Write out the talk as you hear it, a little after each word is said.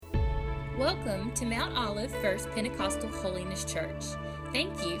Welcome to Mount Olive First Pentecostal Holiness Church.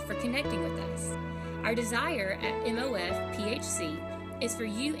 Thank you for connecting with us. Our desire at MOF PHC is for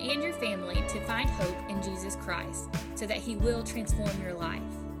you and your family to find hope in Jesus Christ so that He will transform your life.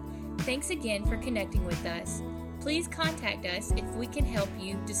 Thanks again for connecting with us. Please contact us if we can help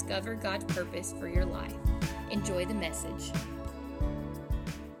you discover God's purpose for your life. Enjoy the message. We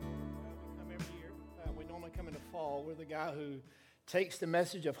come every year. We normally come in the fall. We're the guy who takes the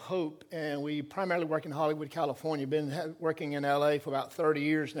message of hope, and we primarily work in Hollywood, California. Been working in LA for about 30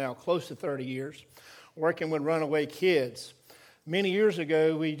 years now, close to 30 years, working with runaway kids. Many years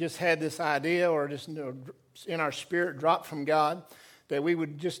ago, we just had this idea, or just in our spirit, dropped from God, that we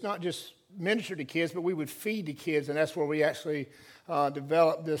would just not just minister to kids, but we would feed the kids, and that's where we actually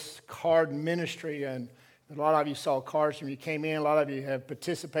developed this card ministry. And a lot of you saw cards when you came in. A lot of you have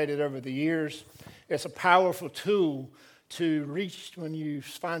participated over the years. It's a powerful tool to reach when you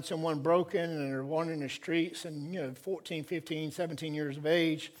find someone broken and they're wandering the streets and, 14, 15, 17 years of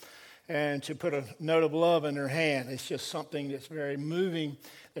age, and to put a note of love in their hand. It's just something that's very moving.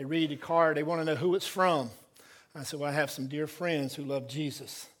 They read the card. They want to know who it's from. I said, well, I have some dear friends who love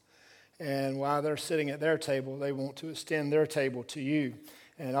Jesus. And while they're sitting at their table, they want to extend their table to you.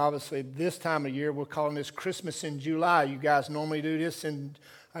 And obviously, this time of year, we're calling this Christmas in July. You guys normally do this in,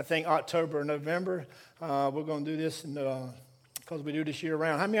 I think, October or November. We're going to do this because we do this year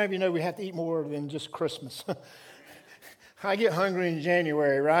round. How many of you know we have to eat more than just Christmas? I get hungry in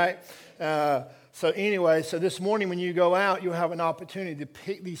January, right? So anyway, so this morning when you go out, you'll have an opportunity to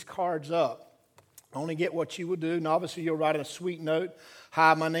pick these cards up. Only get what you will do, and obviously you'll write a sweet note.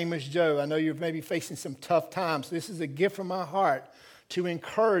 Hi, my name is Joe. I know you're maybe facing some tough times. This is a gift from my heart to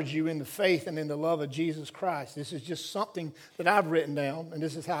encourage you in the faith and in the love of Jesus Christ. This is just something that I've written down, and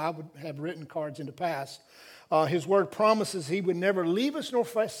this is how I would have written cards in the past. His word promises He would never leave us nor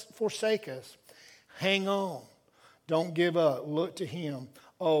forsake us. Hang on. Don't give up. Look to Him.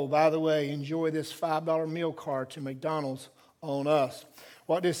 Oh, by the way, enjoy this $5 meal card to McDonald's on us.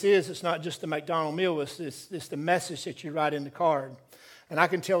 What this is, it's not just the McDonald's meal, it's the message that you write in the card. And I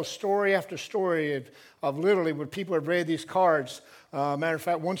can tell story after story of literally when people have read these cards. Matter of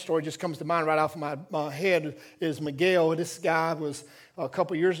fact, one story just comes to mind right off of my head is Miguel. This guy was, a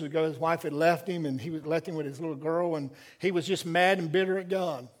couple years ago, his wife had left him, and he was left him with his little girl, and he was just mad and bitter at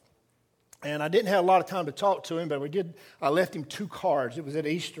God. And I didn't have a lot of time to talk to him, but I left him 2 cards. It was at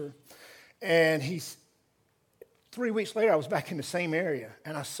Easter. And 3 weeks later, I was back in the same area,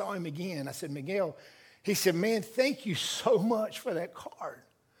 and I saw him again. I said, Miguel, he said, man, thank you so much for that card.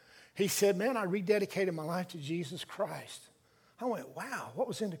 He said, man, I rededicated my life to Jesus Christ. I went, wow, what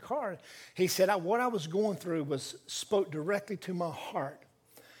was in the card? He said, what I was going through spoke directly to my heart.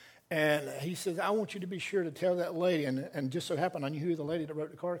 And he says, I want you to be sure to tell that lady. And just so happened, I knew who the lady that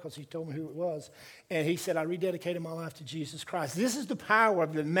wrote the card because he told me who it was. And he said, I rededicated my life to Jesus Christ. This is the power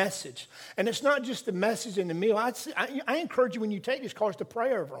of the message. And it's not just the message in the meal. I encourage you when you take these cards to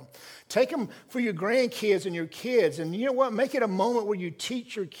pray over them. Take them for your grandkids and your kids. And you know what? Make it a moment where you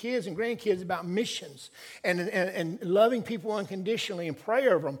teach your kids and grandkids about missions and loving people unconditionally and pray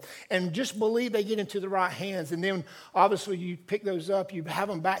over them. And just believe they get into the right hands. And then obviously you pick those up. You have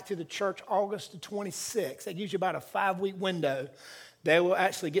them back to the church August the 26th. That gives you about a 5-week window. They will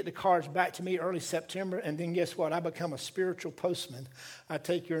actually get the cards back to me early September, and then guess what? I become a spiritual postman. I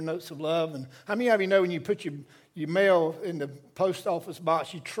take your notes of love. And how many of you know when you put your mail in the post office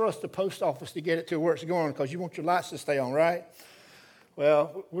box, you trust the post office to get it to where it's going because you want your lights to stay on, right?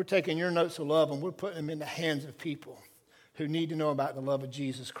 Well, we're taking your notes of love and we're putting them in the hands of people who need to know about the love of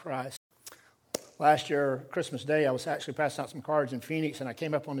Jesus Christ. Last year, Christmas Day, I was actually passing out some cards in Phoenix, and I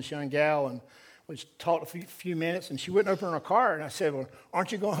came up on this young gal and was talked a few minutes, and she wouldn't open her card. And I said, well,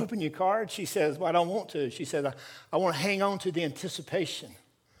 aren't you going to open your card? She says, well, I don't want to. She said, I want to hang on to the anticipation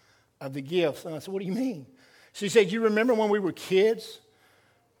of the gifts. And I said, what do you mean? She said, you remember when we were kids?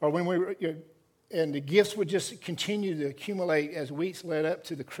 Or when we were, and the gifts would just continue to accumulate as weeks led up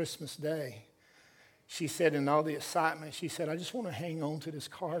to the Christmas day. She said, in all the excitement, she said, I just want to hang on to this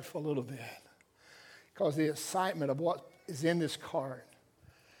card for a little bit. Because the excitement of what is in this card.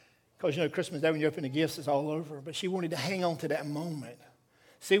 Because, Christmas Day when you open the gifts, it's all over. But she wanted to hang on to that moment.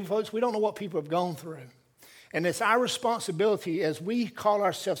 See, folks, we don't know what people have gone through. And it's our responsibility as we call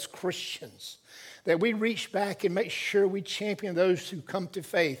ourselves Christians that we reach back and make sure we champion those who come to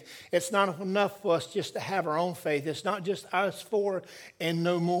faith. It's not enough for us just to have our own faith. It's not just us for and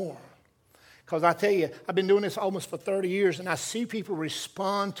no more. Because I tell you, I've been doing this almost for 30 years, and I see people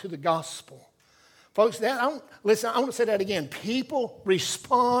respond to the gospel Folks, I want to say that again. People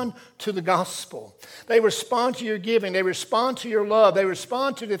respond to the gospel. They respond to your giving. They respond to your love. They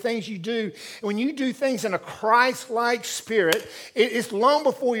respond to the things you do. And when you do things in a Christ-like spirit, it's long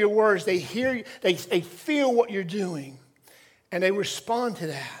before your words. They hear you, they feel what you're doing, and they respond to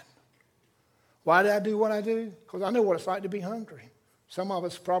that. Why did I do what I do? Because I know what it's like to be hungry. Some of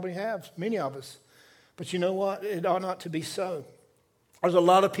us probably have, many of us. But you know what? It ought not to be so. There's a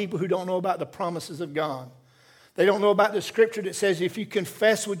lot of people who don't know about the promises of God. They don't know about the scripture that says if you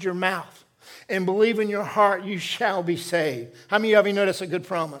confess with your mouth and believe in your heart, you shall be saved. How many of you know that's a good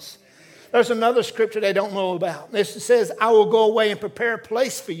promise? There's another scripture they don't know about. This says, I will go away and prepare a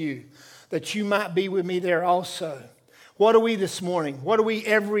place for you that you might be with me there also. What are we this morning? What are we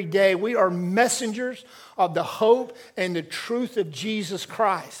every day? We are messengers of the hope and the truth of Jesus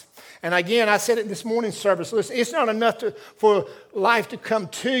Christ. And again, I said it in this morning's service. Listen, it's not enough for life to come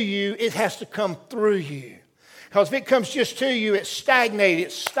to you. It has to come through you. Because if it comes just to you, it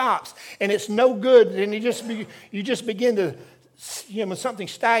stagnates, it stops, and it's no good. And you just begin to, when something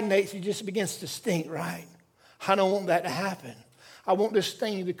stagnates, it just begins to stink, right? I don't want that to happen. I want this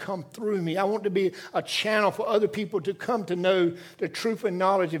thing to come through me. I want to be a channel for other people to come to know the truth and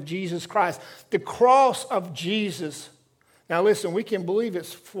knowledge of Jesus Christ. The cross of Jesus. Now listen, we can believe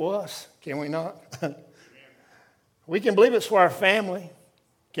it's for us, can we not? We can believe it's for our family,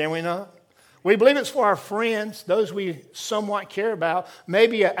 can we not? We believe it's for our friends, those we somewhat care about,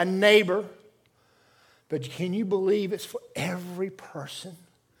 maybe a neighbor. But can you believe it's for every person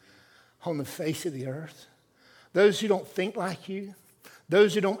on the face of the earth? Those who don't think like you,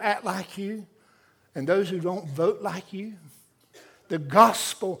 those who don't act like you, and those who don't vote like you. The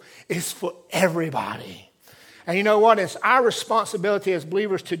gospel is for everybody. And you know what? It's our responsibility as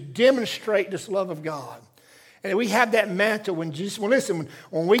believers to demonstrate this love of God. And we have that mantle when Jesus,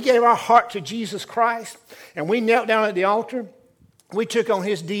 when we gave our heart to Jesus Christ and we knelt down at the altar, we took on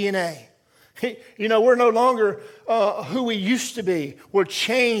his DNA. You know, we're no longer who we used to be. We're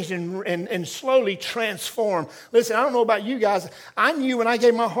changed and slowly transformed. Listen, I don't know about you guys. I knew when I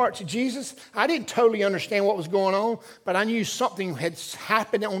gave my heart to Jesus, I didn't totally understand what was going on, but I knew something had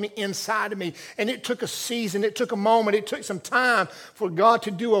happened on the inside of me. And it took a season. It took a moment. It took some time for God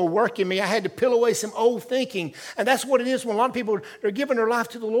to do a work in me. I had to peel away some old thinking. And that's what it is when a lot of people are giving their life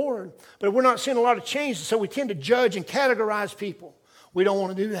to the Lord. But we're not seeing a lot of change, so we tend to judge and categorize people. We don't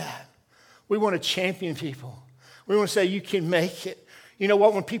want to do that. We want to champion people. We want to say, you can make it. You know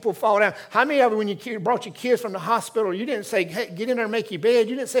what? When people fall down, how many of you, when you brought your kids from the hospital, you didn't say, hey, get in there and make your bed.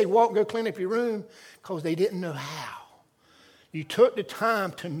 You didn't say, walk, go clean up your room, because they didn't know how. You took the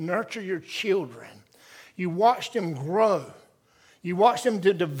time to nurture your children. You watched them grow. You watched them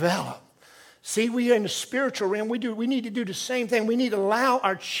to develop. See, we are in the spiritual realm. We need to do the same thing. We need to allow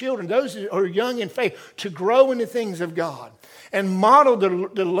our children, those who are young in faith, to grow in the things of God and model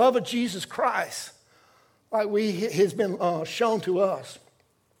the love of Jesus Christ like has been shown to us.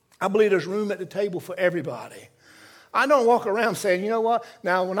 I believe there's room at the table for everybody. I don't walk around saying, you know what?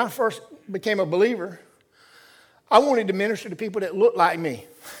 Now, when I first became a believer, I wanted to minister to people that looked like me.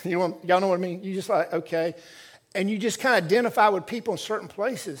 Y'all know what I mean? You just like, okay. And you just kind of identify with people in certain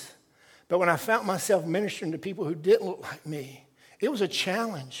places. But when I found myself ministering to people who didn't look like me, it was a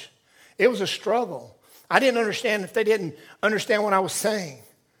challenge. It was a struggle. I didn't understand if they didn't understand what I was saying.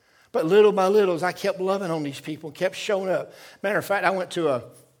 But little by little, as I kept loving on these people, kept showing up. Matter of fact, I went to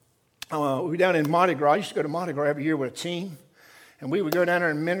we were down in Mardi Gras. I used to go to Mardi Gras every year with a team. And we would go down there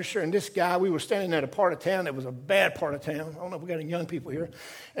and minister. And this guy, we were standing at a part of town that was a bad part of town. I don't know if we got any young people here.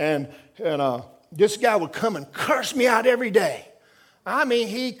 And this guy would come and curse me out every day. I mean,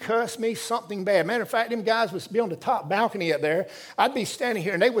 he cussed me something bad. Matter of fact, them guys would be on the top balcony up there. I'd be standing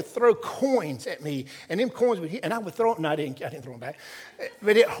here, and they would throw coins at me. And them coins would hit, and I would throw them. No, I didn't throw them back.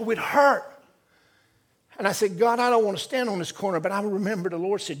 But it would hurt. And I said, God, I don't want to stand on this corner. But I remember the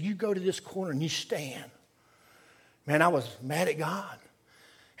Lord said, you go to this corner and you stand. Man, I was mad at God.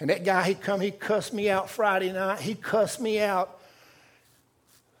 And that guy, he cussed me out Friday night. He cussed me out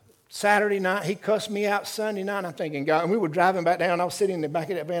Saturday night. He cussed me out Sunday night. I'm thinking, God, and we were driving back down. I was sitting in the back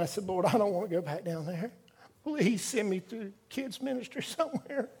of that van. I said, Lord, I don't want to go back down there. Please send me to kids ministry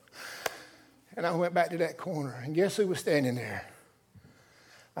somewhere. And I went back to that corner. And guess who was standing there?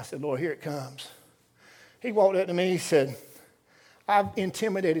 I said, Lord, here it comes. He walked up to me. He said, I've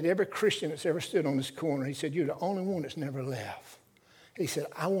intimidated every Christian that's ever stood on this corner. He said, you're the only one that's never left. He said,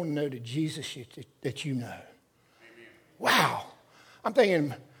 I want to know the Jesus that you know. Amen. Wow. I'm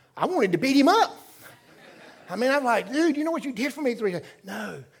thinking, I wanted to beat him up. I mean, I'm like, dude, you know what you did for me 3 days?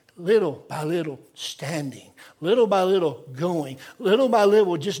 No, little by little standing, little by little going, little by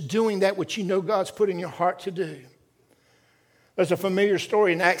little just doing that which you know God's put in your heart to do. There's a familiar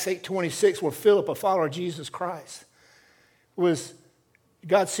story in Acts 8:26 where Philip, a follower of Jesus Christ,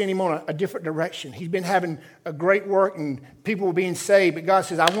 God sent him on a different direction. He's been having a great work and people were being saved, but God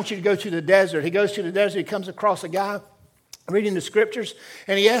says, I want you to go to the desert. He goes to the desert, he comes across a guy reading the scriptures,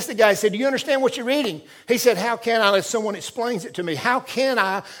 and he asked the guy, he said, do you understand what you're reading? He said, how can I unless someone explains it to me? How can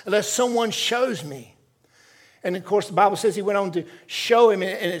I unless someone shows me? And of course, the Bible says he went on to show him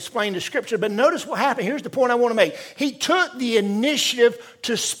and explain the scripture. But notice what happened. Here's the point I want to make. He took the initiative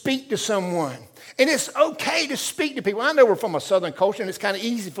to speak to someone. And it's okay to speak to people. I know we're from a southern culture, and it's kind of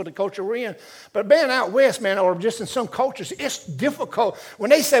easy for the culture we're in. But being out west, man, or just in some cultures, it's difficult.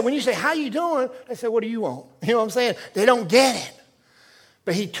 When you say, how you doing? They say, what do you want? You know what I'm saying? They don't get it.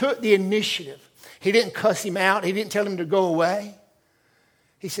 But he took the initiative. He didn't cuss him out. He didn't tell him to go away.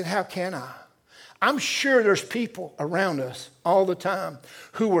 He said, how can I? I'm sure there's people around us all the time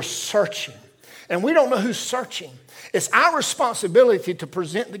who are searching. And we don't know who's searching. It's our responsibility to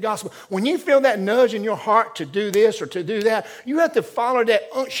present the gospel. When you feel that nudge in your heart to do this or to do that, you have to follow that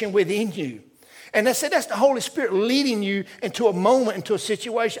unction within you. And that's the Holy Spirit leading you into a moment, into a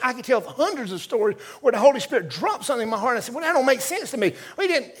situation. I can tell hundreds of stories where the Holy Spirit dropped something in my heart and I said, well, that don't make sense to me. Well,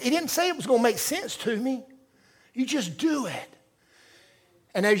 he didn't say it was going to make sense to me. You just do it.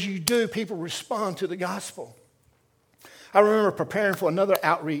 And as you do, people respond to the gospel. I remember preparing for another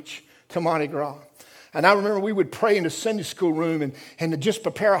outreach to Mardi Gras. And I remember we would pray in the Sunday school room and to just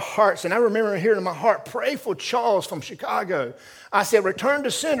prepare our hearts. And I remember hearing in my heart, pray for Charles from Chicago. I said, return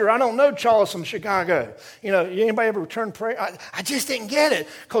to sender. I don't know Charles from Chicago. You know, anybody ever return prayer? I just didn't get it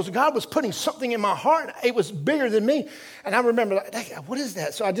because God was putting something in my heart. It was bigger than me. And I remember, what is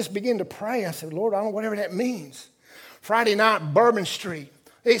that? So I just began to pray. I said, Lord, I don't know whatever that means. Friday night, Bourbon Street.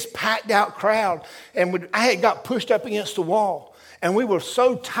 It's packed out crowd. And I had got pushed up against the wall. And we were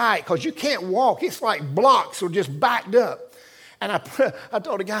so tight because you can't walk. It's like blocks were just backed up. And I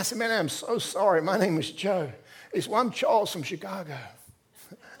told the guy, I said, man, I'm so sorry. My name is Joe. He said, well, I'm Charles from Chicago.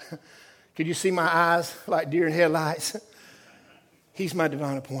 Could you see my eyes like deer in headlights? He's my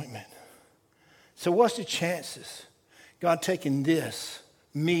divine appointment. So what's the chances? God taking this,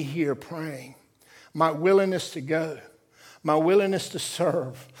 me here praying, my willingness to go, my willingness to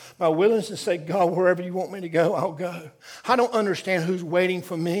serve, my willingness to say, God, wherever you want me to go, I'll go. I don't understand who's waiting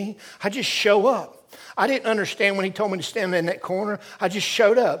for me. I just show up. I didn't understand when he told me to stand in that corner. I just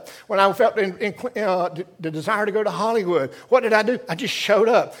showed up. When I felt the desire to go to Hollywood, what did I do? I just showed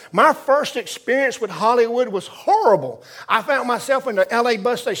up. My first experience with Hollywood was horrible. I found myself in the LA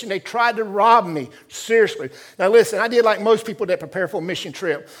bus station. They tried to rob me. Seriously. Now listen, I did like most people that prepare for a mission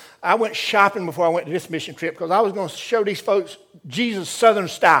trip. I went shopping before I went to this mission trip because I was going to show these folks Jesus Southern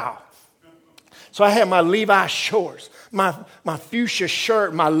style. So I had my Levi shorts, my fuchsia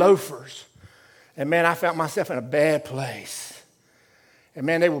shirt, my loafers. And man, I found myself in a bad place. And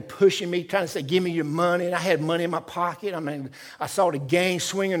man, they were pushing me, trying to say, give me your money. And I had money in my pocket. I mean, I saw the gang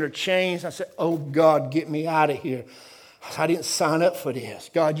swinging their chains. I said, oh God, get me out of here. I didn't sign up for this.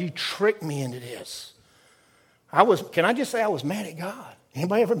 God, you tricked me into this. Can I just say I was mad at God?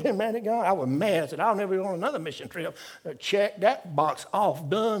 Anybody ever been mad at God? I was mad. I said, I'll never go on another mission trip. Check that box off,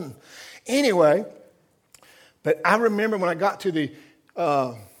 done. Anyway, but I remember when I got to the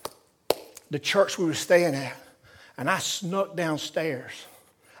church we were staying at, and I snuck downstairs.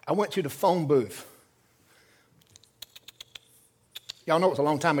 I went to the phone booth. Y'all know it was a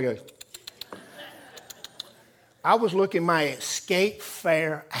long time ago. I was looking my escape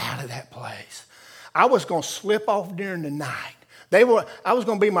fare out of that place. I was going to slip off during the night. I was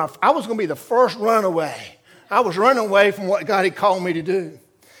going to be the first runaway. I was running away from what God had called me to do.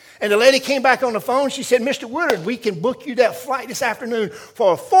 And the lady came back on the phone. She said, Mr. Woodard, we can book you that flight this afternoon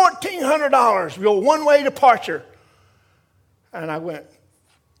for $1,400, your one-way departure. And I went,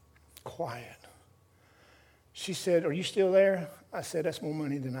 quiet. She said, are you still there? I said, that's more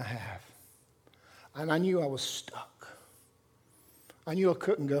money than I have. And I knew I was stuck. I knew I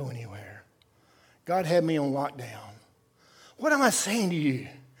couldn't go anywhere. God had me on lockdown. What am I saying to you?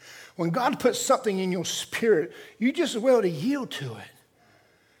 When God puts something in your spirit, you just as well to yield to it.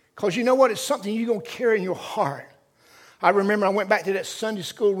 Because you know what? It's something you're going to carry in your heart. I remember I went back to that Sunday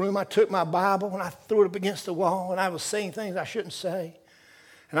school room. I took my Bible and I threw it up against the wall. And I was saying things I shouldn't say.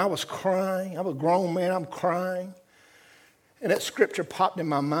 And I was crying. I'm a grown man. I'm crying. And that scripture popped in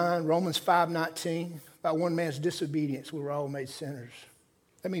my mind, Romans 5:19. By one man's disobedience, we were all made sinners.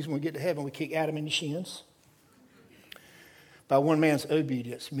 That means when we get to heaven, we kick Adam in the shins. By one man's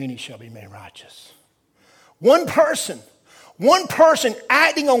obedience, many shall be made righteous. One person One person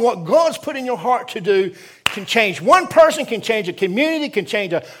acting on what God's put in your heart to do can change. One person can change a community, can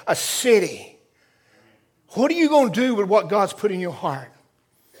change a city. What are you going to do with what God's put in your heart?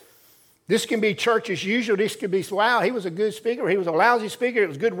 This can be church as usual. This could be, wow, he was a good speaker. He was a lousy speaker. It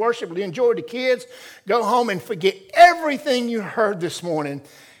was good worship. We enjoyed the kids. Go home and forget everything you heard this morning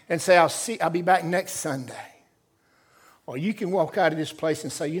and say, I'll be back next Sunday. Or you can walk out of this place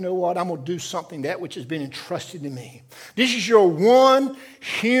and say, you know what, I'm going to do something, that which has been entrusted to me. This is your one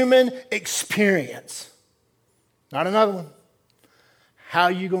human experience. Not another one. How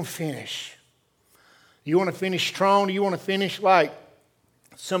are you going to finish? You want to finish strong? Do you want to finish like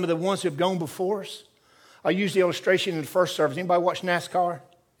some of the ones who have gone before us? I used the illustration in the first service. Anybody watch NASCAR?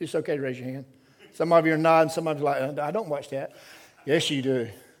 It's okay to raise your hand. Some of you are nodding. Some of you are like, I don't watch that. Yes, you do.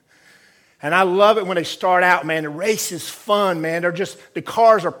 And I love it when they start out, man. The race is fun, man. The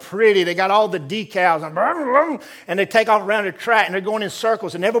cars are pretty. They got all the decals. And they take off around the track, and they're going in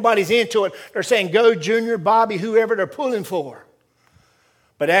circles, and everybody's into it. They're saying, go, Junior, Bobby, whoever they're pulling for.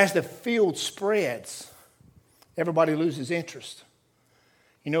 But as the field spreads, everybody loses interest.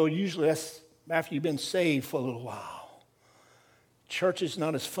 You know, usually that's after you've been saved for a little while. Church is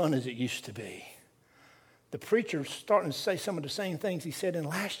not as fun as it used to be. The preacher's starting to say some of the same things he said in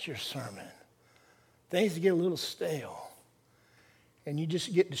last year's sermon. Things get a little stale, and you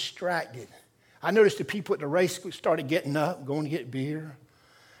just get distracted. I noticed the people at the race started getting up, going to get beer.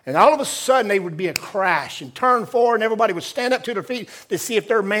 And all of a sudden, there would be a crash and turn forward, and everybody would stand up to their feet to see if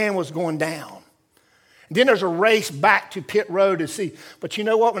their man was going down. And then there's a race back to pit road to see. But you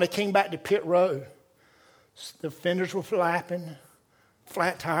know what? When they came back to pit road, the fenders were flapping,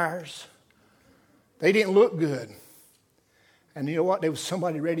 flat tires. They didn't look good. And you know what? There was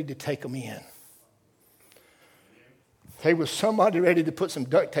somebody ready to take them in. There was somebody ready to put some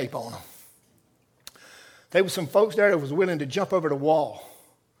duct tape on them. There was some folks there that was willing to jump over the wall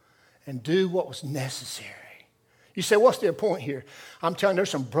and do what was necessary. You say, what's their point here? I'm telling you, there's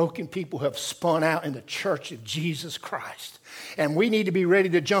some broken people who have spun out in the church of Jesus Christ. And we need to be ready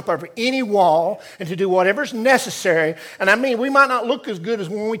to jump over any wall and to do whatever's necessary. And I mean, we might not look as good as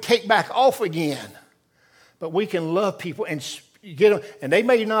when we take back off again. But we can love people and get them. And they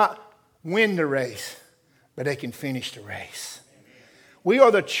may not win the race, but they can finish the race. We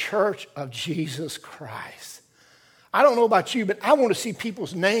are the church of Jesus Christ. I don't know about you, but I want to see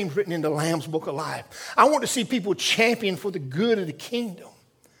people's names written in the Lamb's Book of Life. I want to see people champion for the good of the kingdom.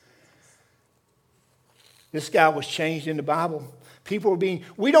 This guy was changed in the Bible. People are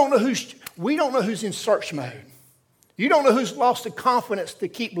we don't know who's in search mode. You don't know who's lost the confidence to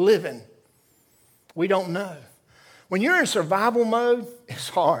keep living. We don't know. When you're in survival mode, it's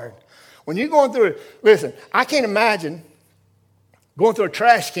hard. When you're going through listen, I can't imagine going through a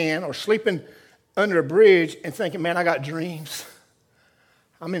trash can or sleeping under a bridge and thinking, man, I got dreams.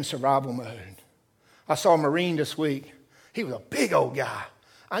 I'm in survival mode. I saw a Marine this week. He was a big old guy.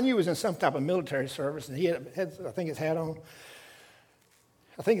 I knew he was in some type of military service, and he had I think his hat on.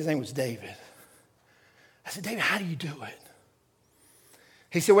 I think his name was David. I said, David, how do you do it?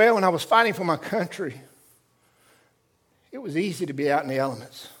 He said, well, when I was fighting for my country, it was easy to be out in the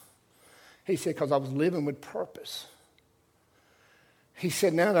elements. He said, because I was living with purpose. He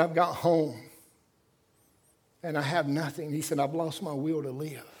said, now that I've got home and I have nothing, he said, I've lost my will to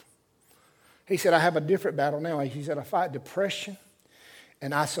live. He said, I have a different battle now. He said, I fight depression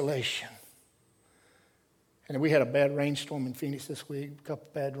and isolation. And we had a bad rainstorm in Phoenix this week, a couple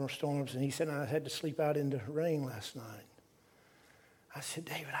of bad storms, and he said, I had to sleep out in the rain last night. I said,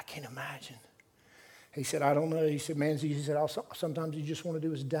 David, I can't imagine. He said, I don't know. He said, man, he said, sometimes you just want to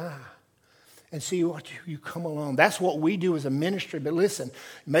do is die and see what you come along. That's what we do as a ministry. But listen,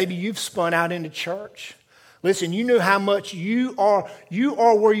 maybe you've spun out into church. Listen, you know how much you are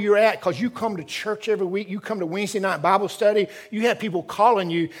where you're at because you come to church every week. You come to Wednesday night Bible study. You have people calling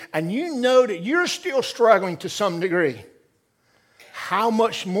you, and you know that you're still struggling to some degree. How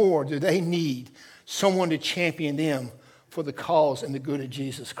much more do they need someone to champion them for the cause and the good of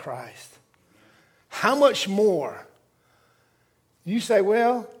Jesus Christ? How much more? You say,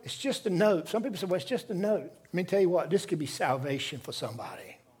 well, it's just a note. Some people say, well, it's just a note. Let me tell you what, this could be salvation for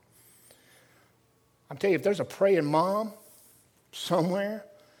somebody. I'm telling you, if there's a praying mom somewhere,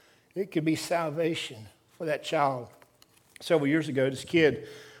 it could be salvation for that child. Several years ago, this kid,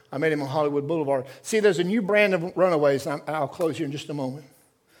 I met him on Hollywood Boulevard. See, there's a new brand of Runaways, and I'll close here in just a moment.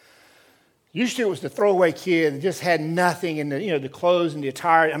 Used to, it was the throwaway kid that just had nothing in the clothes and the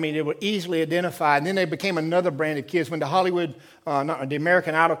attire. I mean, they were easily identified. And then they became another brand of kids. When the the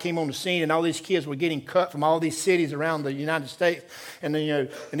American Idol came on the scene, and all these kids were getting cut from all these cities around the United States, and then,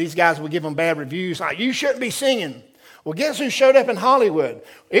 and these guys would give them bad reviews, like, you shouldn't be singing. Well, guess who showed up in Hollywood?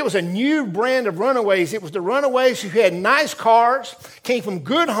 It was a new brand of runaways. It was the runaways who had nice cars, came from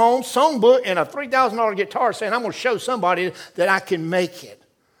good homes, songbook, and a $3,000 guitar saying, I'm going to show somebody that I can make it.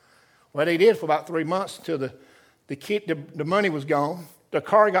 Well, they did for about 3 months until the money was gone. The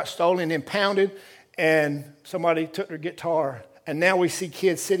car got stolen and impounded, and somebody took their guitar. And now we see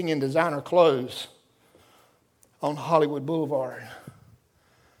kids sitting in designer clothes on Hollywood Boulevard.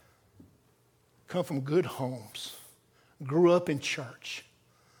 Come from good homes. Grew up in church,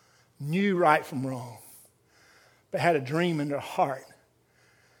 knew right from wrong, but had a dream in their heart,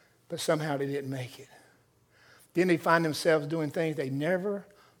 but somehow they didn't make it. Then they find themselves doing things they never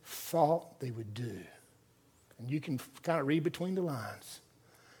thought they would do. And you can kind of read between the lines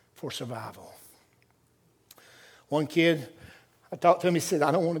for survival. One kid, I talked to him, he said,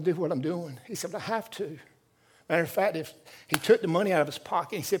 I don't want to do what I'm doing. He said, I have to. Matter of fact, if he took the money out of his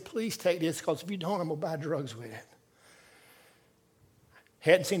pocket, he said, please take this, because if you don't, I'm going to buy drugs with it.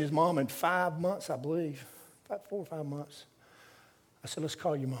 Hadn't seen his mom in 5 months, I believe, about 4 or 5 months. I said, let's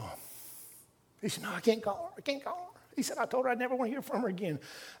call your mom. He said, no, I can't call her. He said, I told her I'd never want to hear from her again.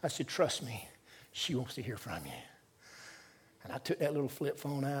 I said, trust me, she wants to hear from you. And I took that little flip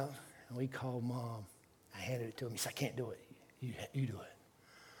phone out, and we called Mom. I handed it to him. He said, I can't do it. You do it.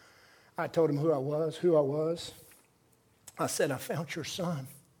 I told him who I was. I said, I found your son.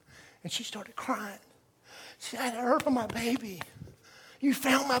 And she started crying. She said, I heard from my baby. You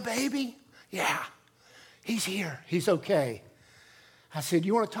found my baby? Yeah, he's here. He's okay. I said,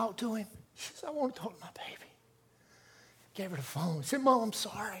 you want to talk to him? She said, I want to talk to my baby. Gave her the phone. I said, Mom, I'm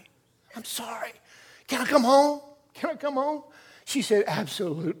sorry. Can I come home? She said,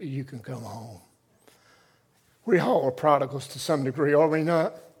 absolutely, you can come home. We all are prodigals to some degree, are we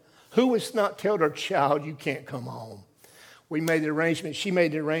not? Who would not tell their child, you can't come home? We made the arrangements. She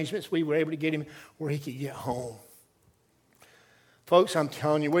made the arrangements. We were able to get him where he could get home. Folks, I'm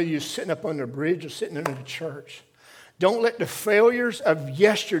telling you, whether you're sitting up under a bridge or sitting under the church, don't let the failures of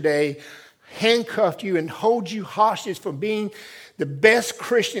yesterday handcuff you and hold you hostage from being the best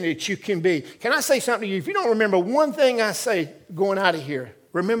Christian that you can be. Can I say something to you? If you don't remember one thing I say going out of here,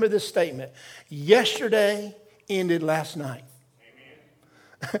 remember this statement. Yesterday ended last night.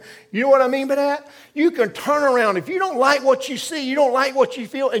 You know what I mean by that? You can turn around. If you don't like what you see, you don't like what you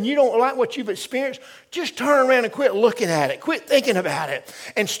feel, and you don't like what you've experienced, just turn around and quit looking at it. Quit thinking about it.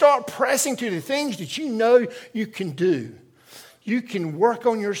 And start pressing to the things that you know you can do. You can work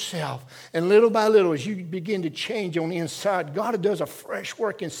on yourself. And little by little, as you begin to change on the inside, God does a fresh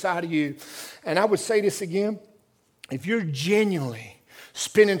work inside of you. And I would say this again. If you're genuinely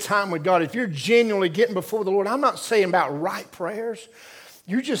spending time with God, if you're genuinely getting before the Lord, I'm not saying about right prayers.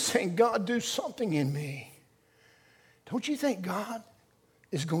 You're just saying, God, do something in me. Don't you think God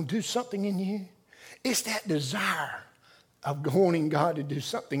is going to do something in you? It's that desire of wanting God to do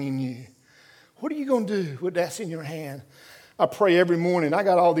something in you. What are you going to do with that's in your hand? I pray every morning. I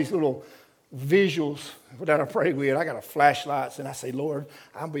got all these little visuals that I pray with. I got a flashlights, and I say, Lord,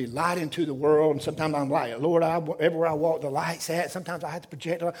 I'll be lighting to the world. And sometimes I'm like, Lord, everywhere I walk, the light's at. Sometimes I have to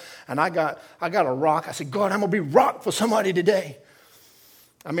project. And I got a rock. I said, God, I'm going to be rock for somebody today.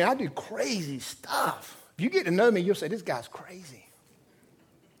 I mean, I do crazy stuff. If you get to know me, you'll say, this guy's crazy.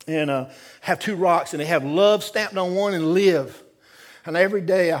 And have 2 rocks, and they have love stamped on one and live. And every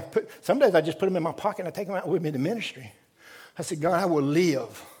day, some days I just put them in my pocket, and I take them out with me to ministry. I said, God, I will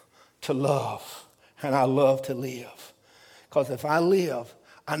live to love, and I love to live. Because if I live,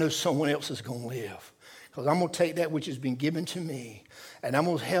 I know someone else is going to live. Because I'm going to take that which has been given to me, and I'm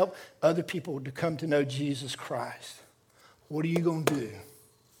going to help other people to come to know Jesus Christ. What are you going to do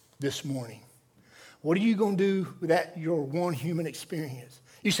this morning? What are you going to do with that, your one human experience?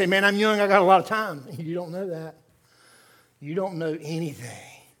 You say, man, I'm young, I got a lot of time. You don't know that. You don't know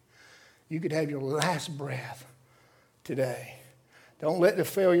anything. You could have your last breath today. Don't let the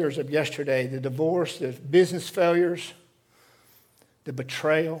failures of yesterday, the divorce, the business failures, the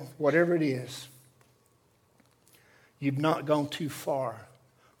betrayal, whatever it is, you've not gone too far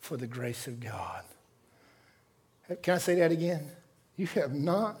for the grace of God. Can I say that again? You have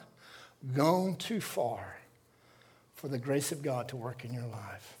not gone too far for the grace of God to work in your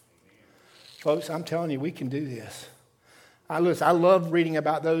life. Folks, I'm telling you, we can do this. I love reading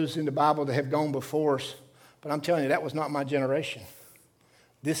about those in the Bible that have gone before us, but I'm telling you, that was not my generation.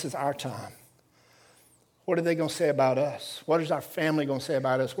 This is our time. What are they going to say about us? What is our family going to say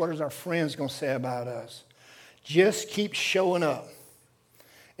about us? What is our friends going to say about us? Just keep showing up.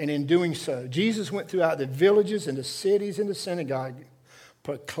 And in doing so, Jesus went throughout the villages and the cities and the synagogue,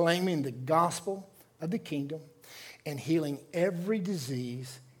 proclaiming the gospel of the kingdom and healing every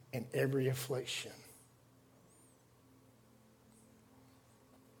disease and every affliction.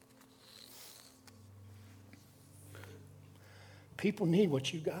 People need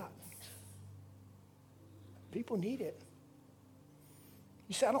what you got. People need it.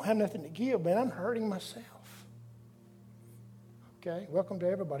 You say, I don't have nothing to give, man. I'm hurting myself. Okay, welcome to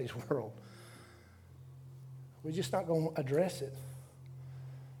everybody's world. We're just not going to address it.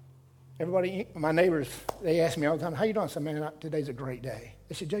 Everybody, my neighbors, they ask me all the time, how you doing? I said, man, today's a great day.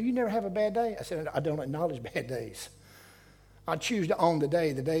 They said, Joe, you never have a bad day? I said, I don't acknowledge bad days. I choose to own the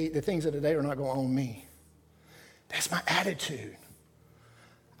day. The things of the day are not going to own me. That's my attitude.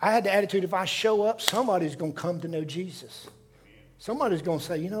 I had the attitude, if I show up, somebody's going to come to know Jesus. Somebody's going to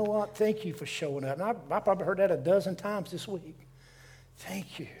say, you know what, thank you for showing up. And I probably heard that a dozen times this week.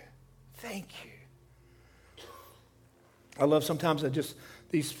 Thank you. Thank you. I love sometimes some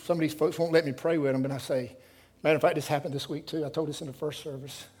of these folks won't let me pray with them, but I say, matter of fact, this happened this week too. I told this in the first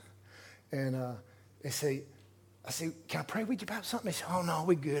service. And I say, can I pray with you about something? They say, oh, no,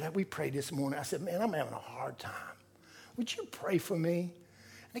 we're good. We prayed this morning. I said, man, I'm having a hard time. Would you pray for me?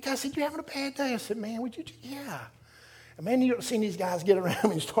 And the guy said, you having a bad day? I said, man, would you? Yeah. And man, you don't see these guys get around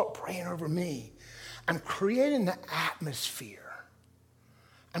me and start praying over me. I'm creating the atmosphere.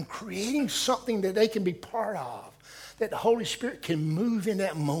 I'm creating something that they can be part of, that the Holy Spirit can move in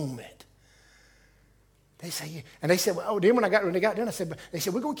that moment. They say, and they said, well, then when they got done, they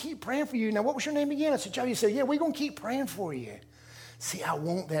said, we're going to keep praying for you. Now, what was your name again? I said, Joe. He said, yeah, we're going to keep praying for you. See, I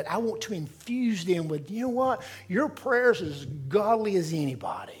want that. I want to infuse them with, you know what? Your prayers are as godly as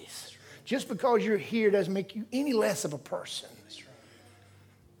anybody's. Just because you're here doesn't make you any less of a person.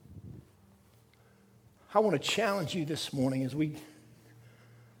 I want to challenge you this morning as we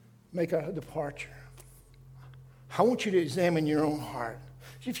make a departure. I want you to examine your own heart.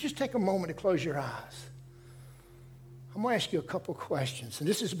 If you just take a moment to close your eyes, I'm going to ask you a couple questions, and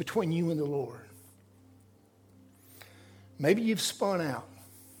this is between you and the Lord. Maybe you've spun out,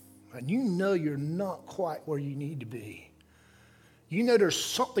 and you know you're not quite where you need to be. You know there's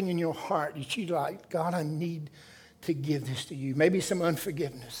something in your heart that you're like, God, I need to give this to you. Maybe some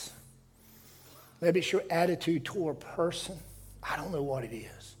unforgiveness. Maybe it's your attitude toward a person. I don't know what it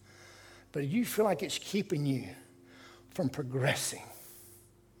is. But you feel like it's keeping you from progressing.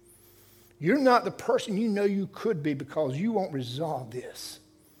 You're not the person you know you could be because you won't resolve this.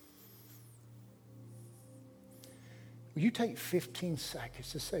 Will you take 15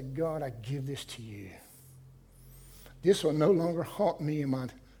 seconds to say, God, I give this to you. This will no longer haunt me in my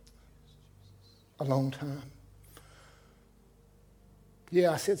alone time.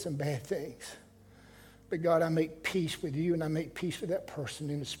 Yeah, I said some bad things. But God, I make peace with you and I make peace with that person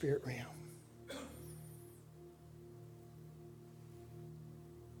in the spirit realm.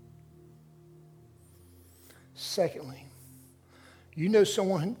 Secondly, you know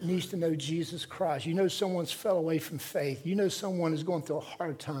someone needs to know Jesus Christ. You know someone's fell away from faith. You know someone is going through a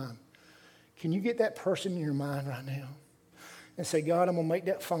hard time. Can you get that person in your mind right now and say, God, I'm going to make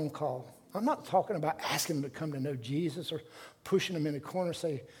that phone call. I'm not talking about asking them to come to know Jesus or pushing them in the corner and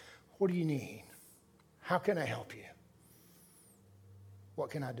say, what do you need? How can I help you?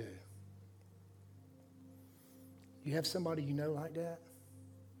 What can I do? You have somebody you know like that?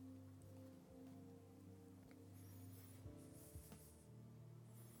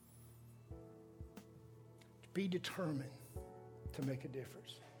 Be determined to make a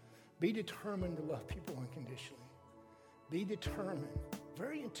difference. Be determined to love people unconditionally. Be determined,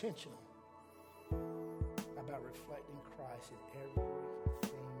 very intentional, about reflecting Christ in every